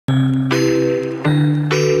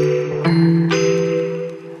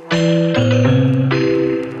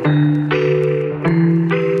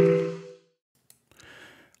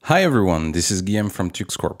Hi everyone, this is Guillaume from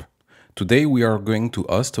TuxCorp. Today we are going to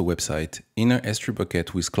host a website in a S3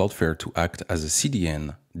 bucket with CloudFlare to act as a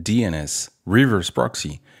CDN, DNS, reverse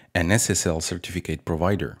proxy, and SSL certificate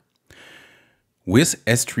provider. With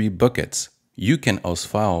S3 buckets, you can host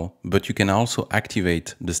file, but you can also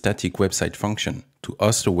activate the static website function to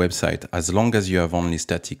host a website as long as you have only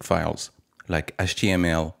static files, like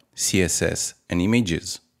HTML, CSS, and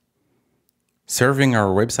images. Serving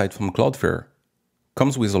our website from CloudFlare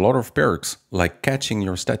comes with a lot of perks, like catching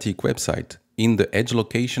your static website in the edge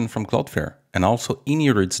location from CloudFlare, and also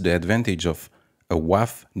inherits the advantage of a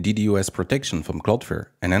WAF DDoS protection from CloudFlare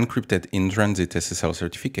and encrypted in-transit SSL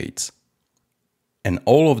certificates. And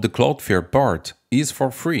all of the CloudFlare part is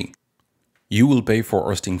for free. You will pay for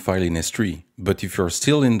hosting file in S3, but if you're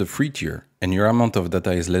still in the free tier and your amount of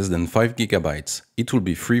data is less than 5 GB, it will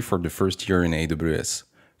be free for the first year in AWS.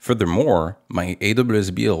 Furthermore, my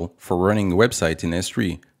AWS bill for running a website in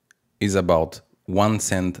S3 is about 1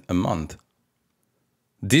 cent a month.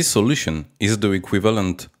 This solution is the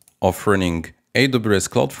equivalent of running AWS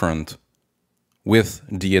CloudFront with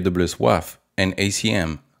the AWS WAF and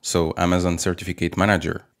ACM, so Amazon Certificate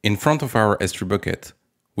Manager, in front of our S3 bucket,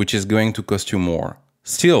 which is going to cost you more.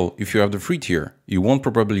 Still, if you have the free tier, you won't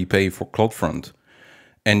probably pay for CloudFront,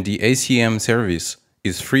 and the ACM service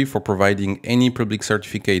is free for providing any public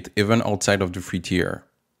certificate even outside of the free tier.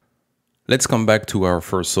 Let's come back to our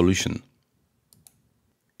first solution.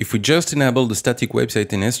 If we just enable the static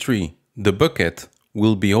website in S3, the bucket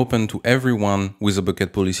will be open to everyone with a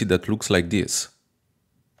bucket policy that looks like this.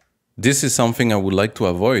 This is something I would like to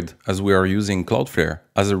avoid as we are using CloudFlare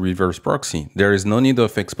as a reverse proxy. There is no need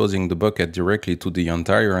of exposing the bucket directly to the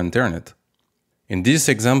entire internet. In this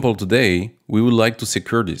example today, we would like to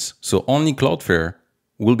secure this, so only CloudFlare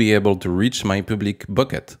will be able to reach my public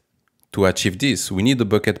bucket. To achieve this, we need a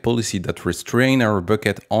bucket policy that restrains our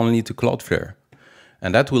bucket only to CloudFlare,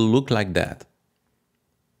 and that will look like that.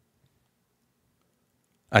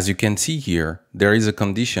 As you can see here, there is a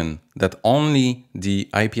condition that only the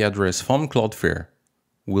IP address from CloudFlare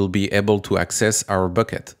will be able to access our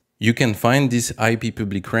bucket. You can find this IP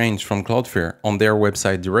public range from CloudFlare on their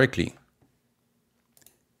website directly.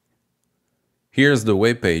 Here's the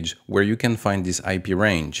web page where you can find this IP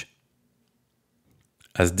range.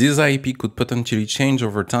 As this IP could potentially change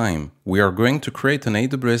over time, we are going to create an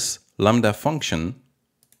AWS Lambda function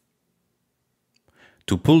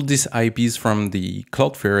to pull these IPs from the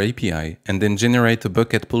CloudFlare API and then generate a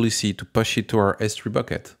bucket policy to push it to our S3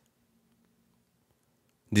 bucket.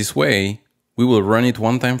 This way, we will run it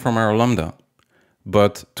one time from our Lambda.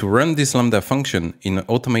 But to run this Lambda function in an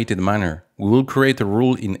automated manner, we will create a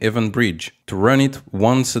rule in EventBridge to run it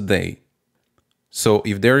once a day. So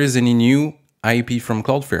if there is any new IP from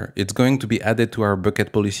CloudFlare, it's going to be added to our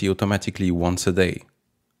bucket policy automatically once a day.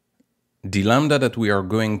 The Lambda that we are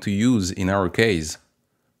going to use in our case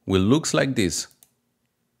will look like this.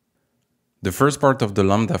 The first part of the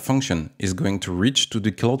Lambda function is going to reach to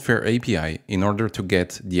the CloudFlare API in order to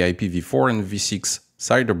get the IPv4 and v6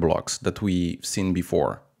 CIDR blocks that we've seen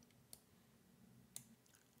before.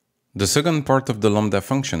 The second part of the Lambda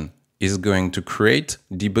function is going to create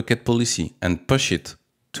the bucket policy and push it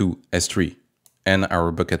to S3 and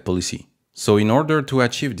our bucket policy. So in order to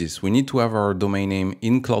achieve this, we need to have our domain name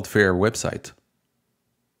in CloudFlare website.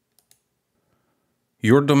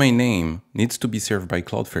 Your domain name needs to be served by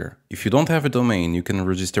CloudFlare. If you don't have a domain, you can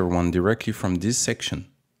register one directly from this section.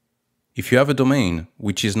 If you have a domain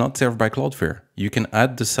which is not served by CloudFlare, you can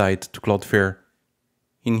add the site to CloudFlare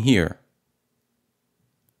in here.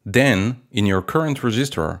 Then, in your current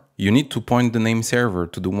registrar, you need to point the name server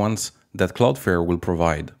to the ones that CloudFlare will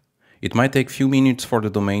provide. It might take a few minutes for the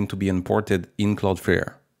domain to be imported in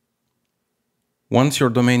CloudFlare. Once your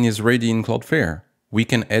domain is ready in CloudFlare, we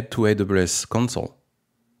can add to AWS console.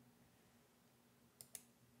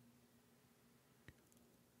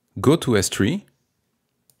 Go to S3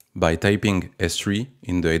 by typing S3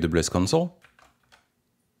 in the AWS console.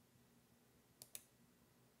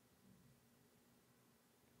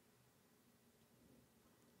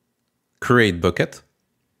 Create bucket.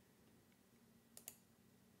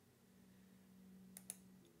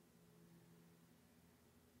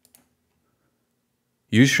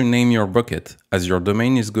 You should name your bucket as your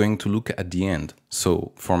domain is going to look at the end.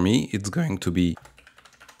 So for me, it's going to be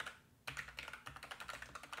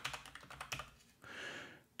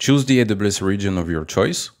choose the AWS region of your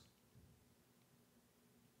choice.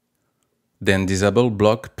 Then disable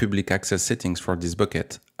block public access settings for this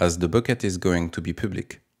bucket, as the bucket is going to be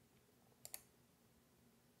public.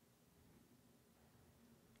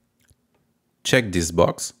 Check this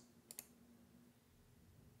box.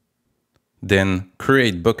 Then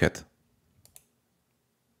create bucket.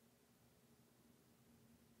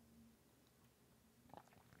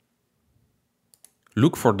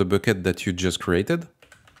 Look for the bucket that you just created.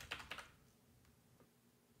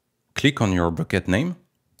 Click on your bucket name.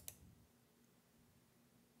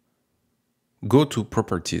 Go to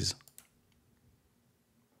Properties.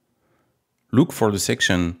 Look for the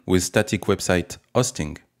section with static website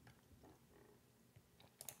hosting,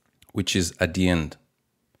 which is at the end.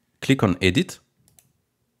 Click on Edit,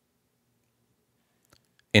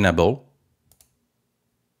 Enable,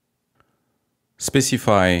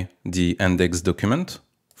 specify the index document.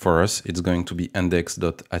 For us, it's going to be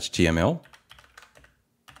index.html.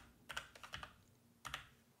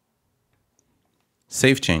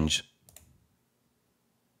 Save change.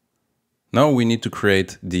 Now we need to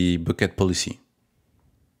create the bucket policy.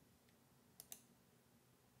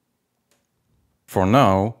 For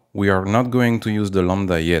now, we are not going to use the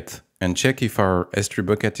Lambda yet and check if our S3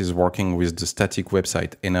 bucket is working with the static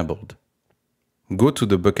website enabled. Go to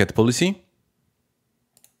the bucket policy,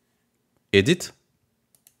 edit,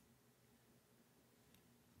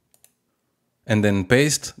 and then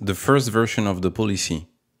paste the first version of the policy.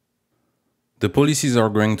 The policies are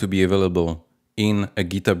going to be available in a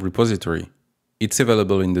GitHub repository. It's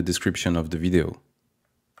available in the description of the video.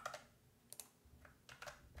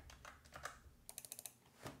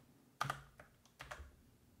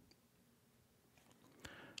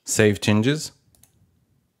 Save changes.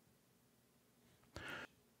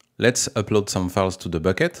 Let's upload some files to the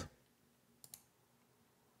bucket.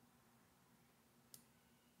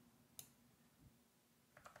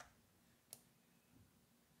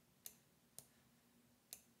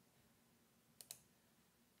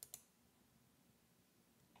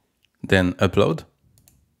 Then upload.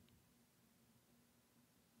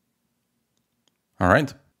 All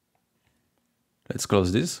right. Let's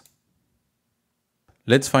close this.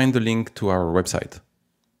 Let's find the link to our website.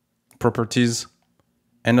 Properties,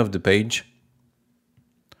 end of the page.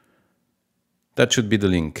 That should be the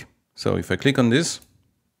link. So if I click on this,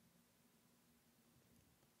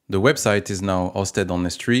 the website is now hosted on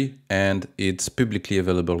S3 and it's publicly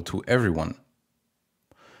available to everyone.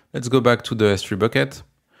 Let's go back to the S3 bucket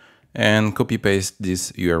and copy paste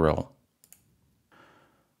this URL.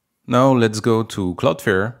 Now let's go to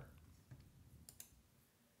CloudFlare,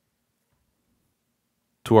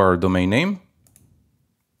 to our domain name,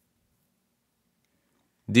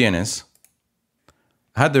 DNS,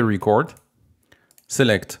 add a record,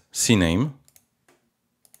 select CNAME.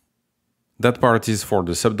 That part is for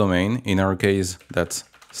the subdomain. In our case, that's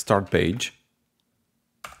start page.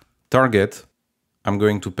 Target, I'm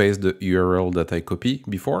going to paste the URL that I copied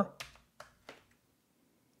before.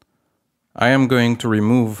 I am going to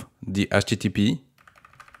remove the HTTP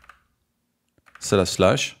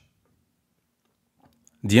 //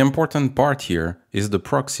 The important part here is the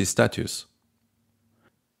proxy status.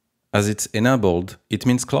 As it's enabled, it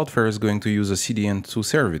means CloudFlare is going to use a CDN to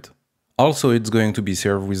serve it. Also, it's going to be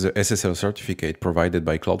served with the SSL certificate provided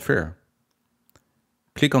by CloudFlare.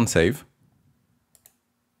 Click on Save.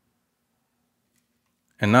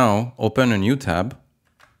 And now open a new tab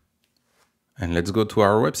and let's go to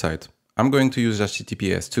our website. I'm going to use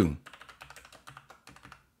HTTPS too.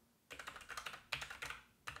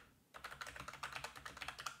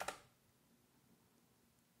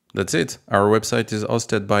 That's it. Our website is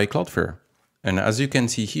hosted by CloudFlare. And as you can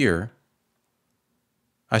see here,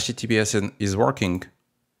 HTTPS is working.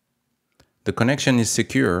 The connection is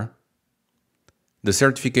secure. The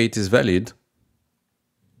certificate is valid.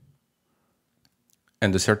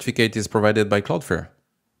 And the certificate is provided by CloudFlare.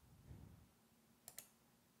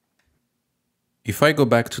 If I go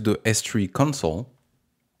back to the S3 console,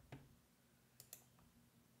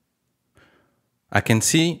 I can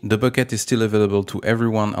see the bucket is still available to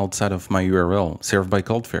everyone outside of my URL, served by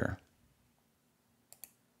CloudFlare.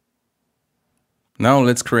 Now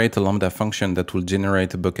let's create a Lambda function that will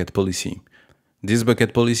generate a bucket policy. This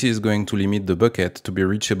bucket policy is going to limit the bucket to be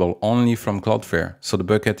reachable only from CloudFlare, so the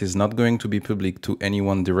bucket is not going to be public to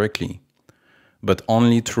anyone directly, but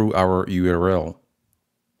only through our URL.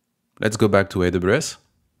 Let's go back to AWS.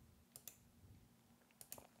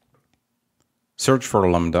 Search for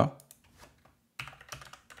Lambda.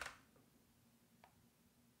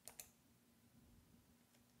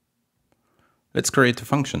 Let's create a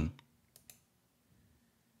function.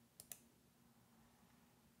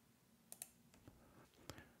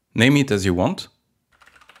 Name it as you want.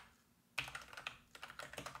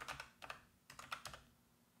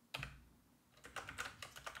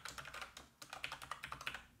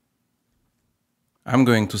 I'm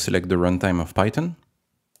going to select the runtime of Python.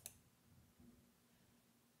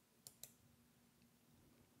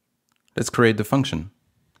 Let's create the function.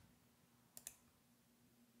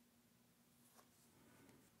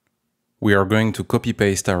 We are going to copy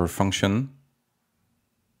paste our function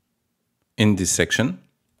in this section.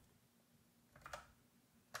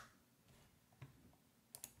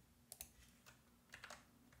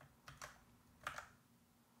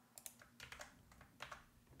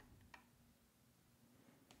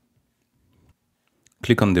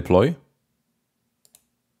 Click on deploy.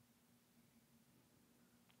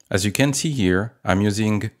 As you can see here, I'm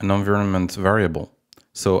using an environment variable.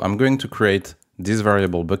 So I'm going to create this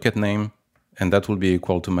variable bucket name, and that will be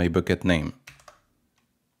equal to my bucket name.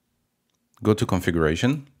 Go to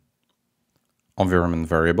configuration, environment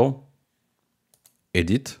variable,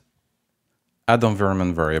 edit, add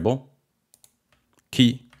environment variable,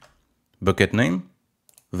 key, bucket name,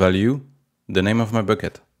 value, the name of my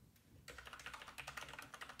bucket.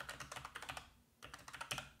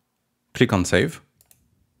 Click on save.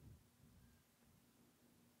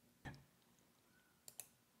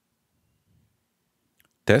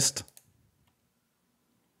 Test.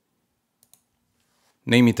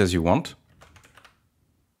 Name it as you want.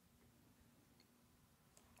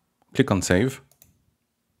 Click on save.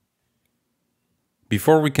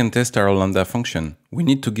 Before we can test our Lambda function, we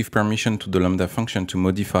need to give permission to the Lambda function to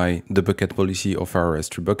modify the bucket policy of our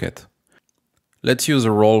S3 bucket. Let's use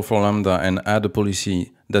a role for Lambda and add a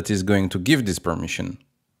policy that is going to give this permission.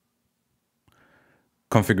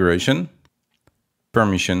 Configuration,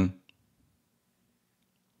 permission.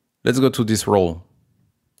 Let's go to this role.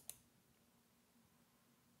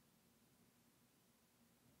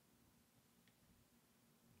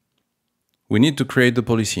 We need to create the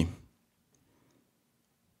policy.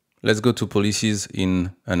 Let's go to policies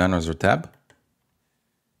in another tab.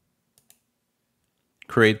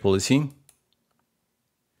 Create policy.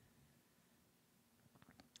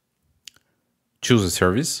 Choose a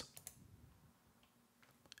service.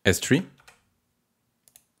 S3.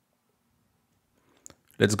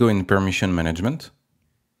 Let's go in permission management.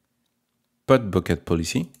 Put bucket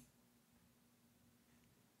policy.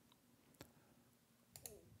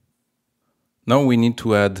 Now we need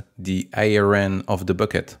to add the ARN of the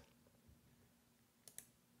bucket.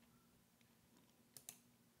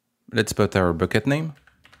 Let's put our bucket name.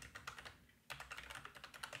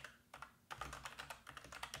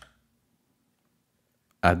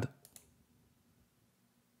 Add.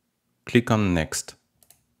 Click on next.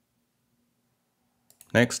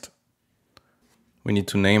 Next. We need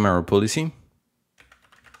to name our policy.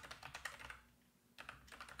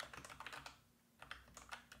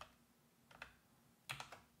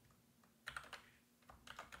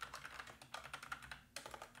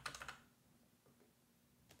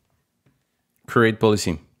 Create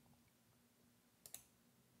policy.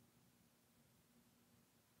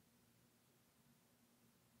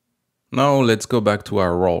 Now let's go back to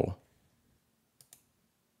our role.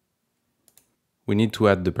 We need to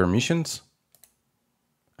add the permissions.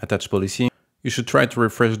 Attach policy. You should try to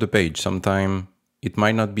refresh the page. Sometime it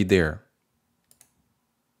might not be there.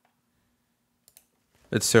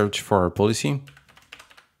 Let's search for our policy.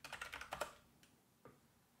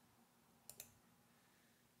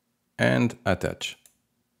 And attach.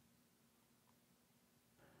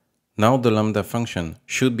 Now the Lambda function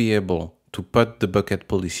should be able to put the bucket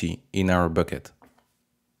policy in our bucket.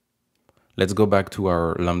 Let's go back to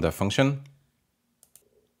our Lambda function.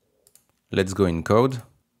 Let's go in code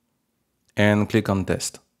and click on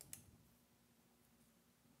test.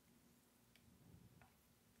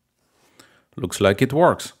 Looks like it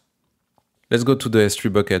works. Let's go to the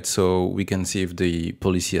S3 bucket so we can see if the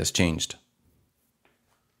policy has changed.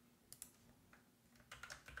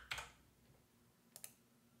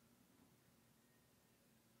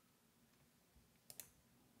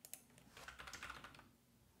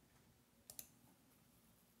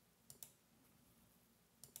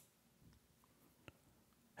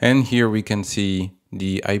 And here we can see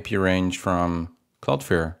the IP range from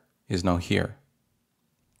CloudFlare is now here.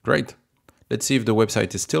 Great. Let's see if the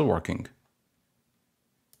website is still working.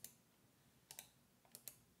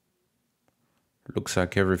 Looks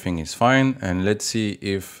like everything is fine. And let's see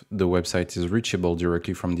if the website is reachable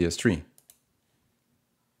directly from the S3.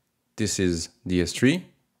 This is the S3.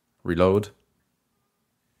 Reload.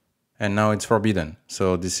 And now it's forbidden.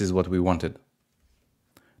 So this is what we wanted.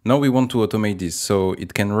 Now we want to automate this so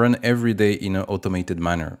it can run every day in an automated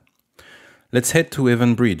manner. Let's head to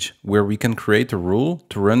Event Bridge, where we can create a rule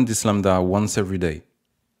to run this Lambda once every day.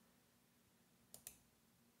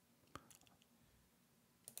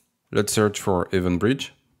 Let's search for Event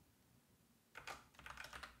Bridge.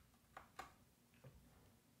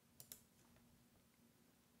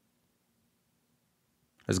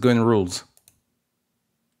 Let's go in rules.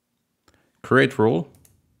 Create rule.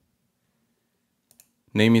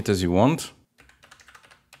 Name it as you want.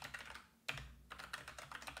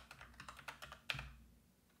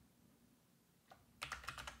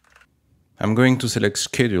 I'm going to select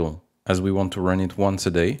schedule as we want to run it once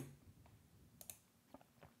a day.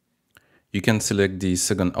 You can select the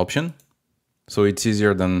second option, so it's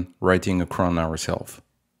easier than writing a cron ourselves.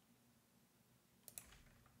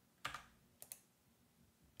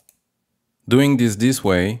 Doing this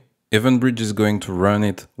way, EventBridge is going to run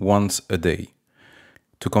it once a day.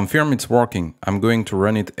 To confirm it's working, I'm going to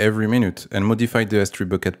run it every minute and modify the S3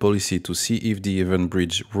 bucket policy to see if the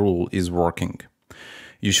EventBridge rule is working.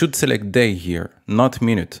 You should select day here, not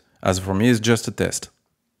minute, as for me it's just a test.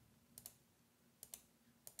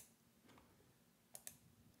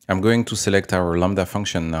 I'm going to select our Lambda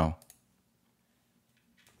function now.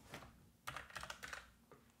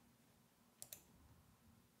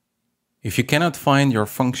 If you cannot find your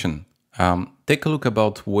function, take a look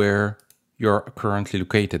about where you're currently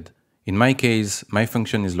located. In my case, my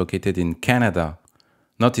function is located in Canada,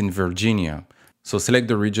 not in Virginia. So select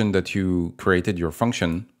the region that you created your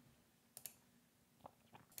function.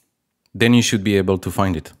 Then you should be able to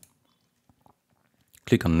find it.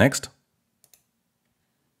 Click on Next.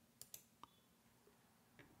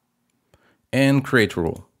 And create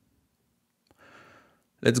rule.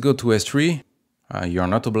 Let's go to S3. You are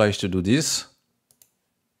not obliged to do this.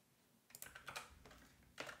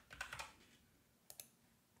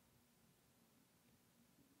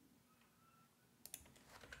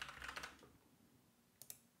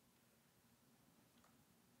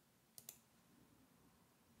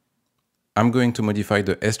 I'm going to modify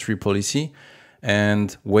the S3 policy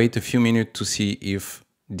and wait a few minutes to see if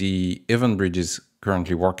the EventBridge is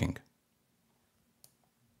currently working.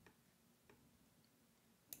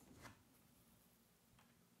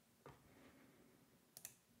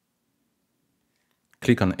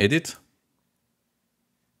 Click on Edit.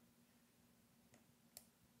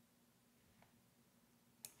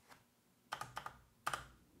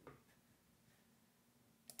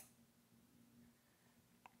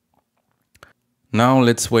 Now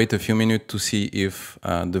let's wait a few minutes to see if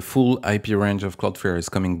the full IP range of CloudFlare is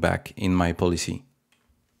coming back in my policy.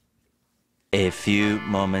 A few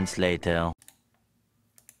moments later.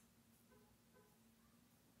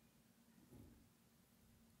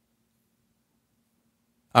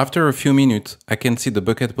 After a few minutes, I can see the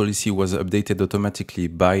bucket policy was updated automatically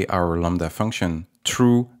by our Lambda function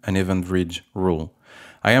through an EventBridge rule.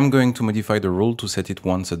 I am going to modify the rule to set it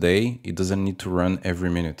once a day. It doesn't need to run every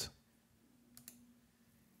minute.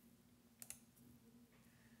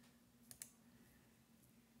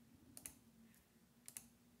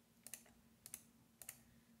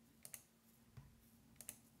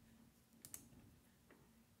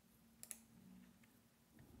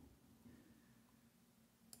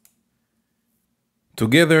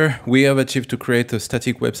 Together, we have achieved to create a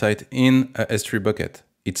static website in a S3 bucket.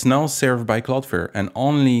 It's now served by CloudFlare, and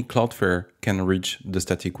only CloudFlare can reach the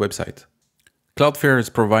static website. CloudFlare is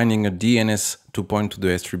providing a DNS to point to the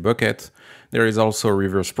S3 bucket. There is also a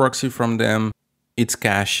reverse proxy from them, its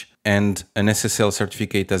cache, and an SSL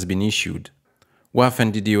certificate has been issued. WAF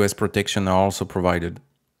and DDoS protection are also provided.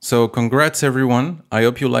 So congrats everyone, I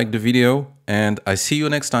hope you liked the video, and I see you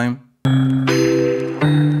next time.